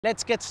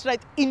Let's get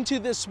straight into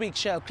this week's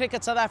show.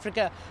 Cricket South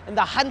Africa in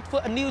the hunt for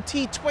a new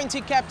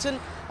T20 captain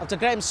after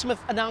Graeme Smith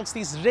announced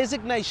his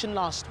resignation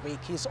last week.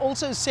 He's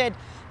also said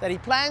that he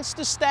plans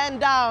to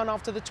stand down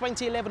after the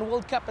 2011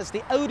 World Cup as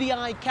the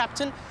ODI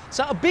captain.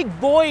 So a big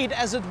void,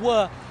 as it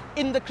were,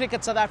 in the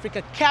Cricket South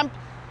Africa camp.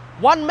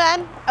 One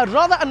man, a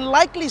rather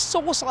unlikely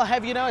source I'll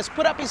have you know, has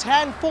put up his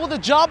hand for the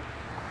job.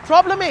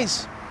 Problem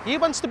is, he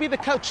wants to be the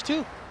coach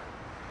too.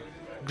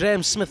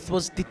 Graeme Smith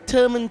was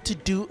determined to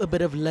do a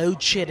bit of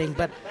load shedding,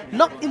 but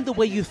not in the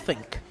way you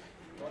think.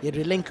 He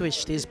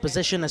relinquished his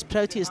position as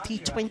Proteas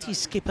T20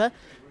 skipper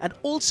and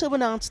also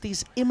announced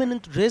his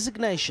imminent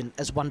resignation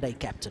as one-day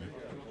captain.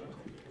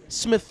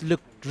 Smith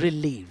looked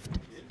relieved.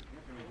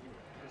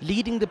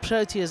 Leading the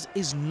Proteas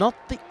is not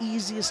the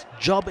easiest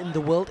job in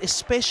the world,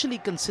 especially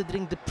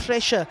considering the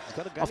pressure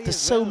after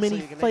so many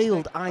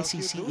failed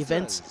ICC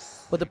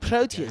events, with the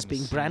Proteas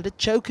being branded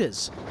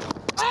chokers.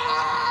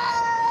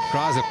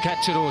 Cries of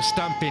catch it or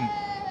stumping.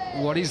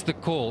 What is the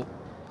call?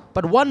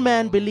 But one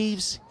man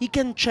believes he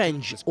can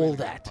change all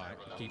that.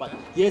 But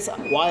here's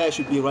why I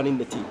should be running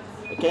the team,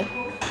 okay?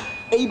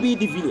 AB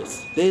de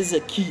Villiers, there's a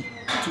key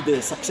to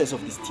the success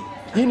of this team.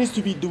 He needs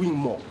to be doing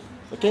more,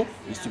 okay?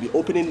 He needs to be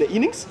opening the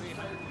innings.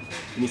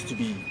 He needs to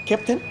be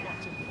captain.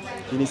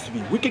 He needs to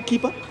be wicket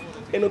keeper.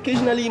 And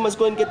occasionally he must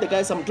go and get the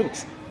guy some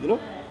drinks, you know?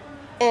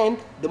 And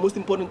the most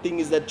important thing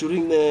is that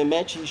during the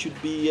match he should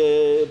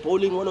be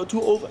bowling 1 or 2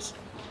 overs.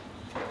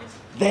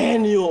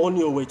 Then you're on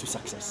your way to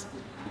success,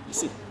 you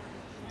see.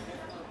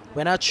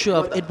 We're not sure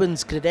of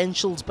Edwin's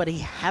credentials, but he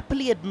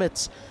happily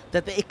admits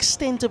that the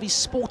extent of his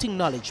sporting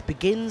knowledge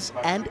begins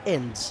and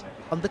ends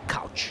on the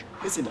couch.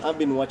 Listen, I've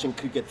been watching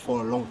cricket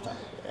for a long time,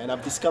 and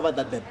I've discovered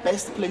that the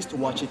best place to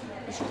watch it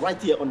is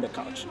right here on the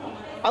couch.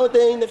 Out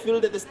there in the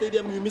field at the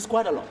stadium, you miss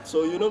quite a lot,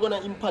 so you're not going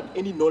to impart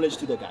any knowledge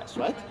to the guys,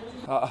 right?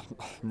 I'm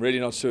really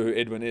not sure who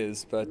Edwin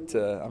is, but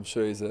I'm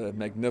sure he's a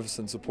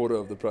magnificent supporter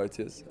of the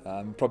Proteas.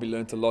 Probably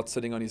learnt a lot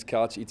sitting on his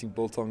couch, eating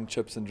biltong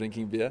chips and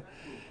drinking beer.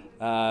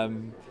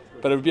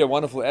 But it would be a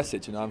wonderful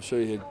asset, you know. I'm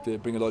sure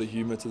he'd bring a lot of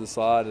humour to the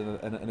side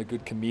and a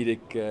good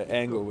comedic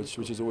angle, which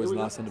is always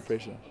nice under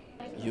pressure.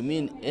 You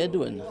mean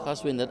Edwin,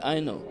 husband that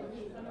I know?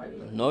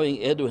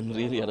 Knowing Edwin,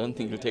 really, I don't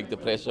think he'll take the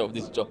pressure of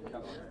this job.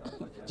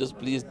 Just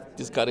please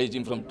discourage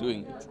him from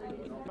doing it.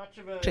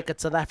 Cricket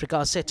South Africa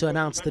are set to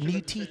announce the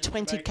new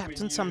T20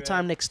 captain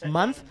sometime next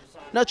month.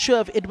 Not sure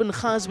if Edwin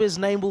Khazwe's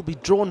name will be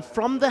drawn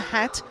from the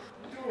hat,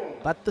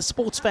 but the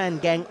sports fan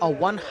gang are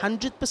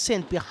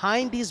 100%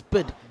 behind his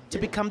bid to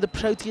become the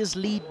Proteas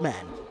lead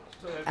man.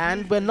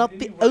 And we're not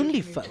the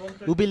only folk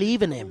who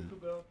believe in him.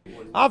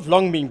 I've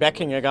long been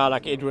backing a guy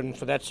like Edwin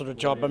for that sort of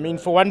job. I mean,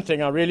 for one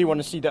thing, I really want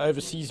to see the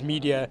overseas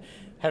media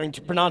having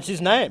to pronounce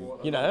his name.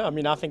 You know, I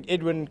mean, I think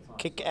Edwin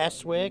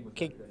Kick-Assware,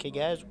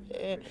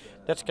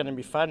 that's going to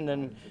be fun.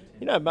 And,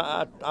 you know,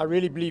 I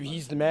really believe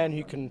he's the man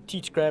who can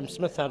teach Graeme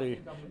Smith how to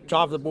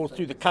drive the ball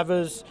through the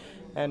covers.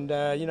 And,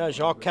 you know,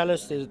 Jacques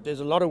Callis,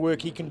 there's a lot of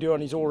work he can do on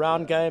his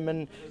all-round game.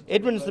 And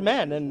Edwin's the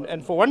man.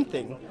 And for one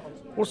thing,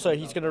 also,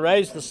 he's going to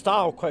raise the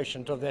style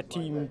quotient of that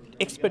team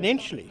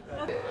exponentially.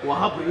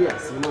 Wahab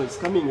Riaz, you know, he's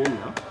coming in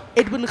now.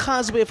 Edwin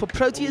Khazwe for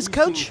Proteas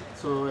coach?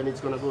 So, and it's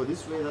going to go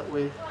this way, that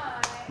way.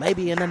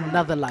 Maybe in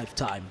another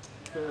lifetime.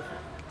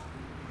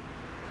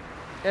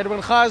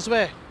 Edwin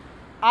Khazwe,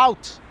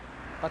 out,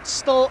 but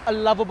still a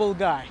lovable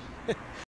guy.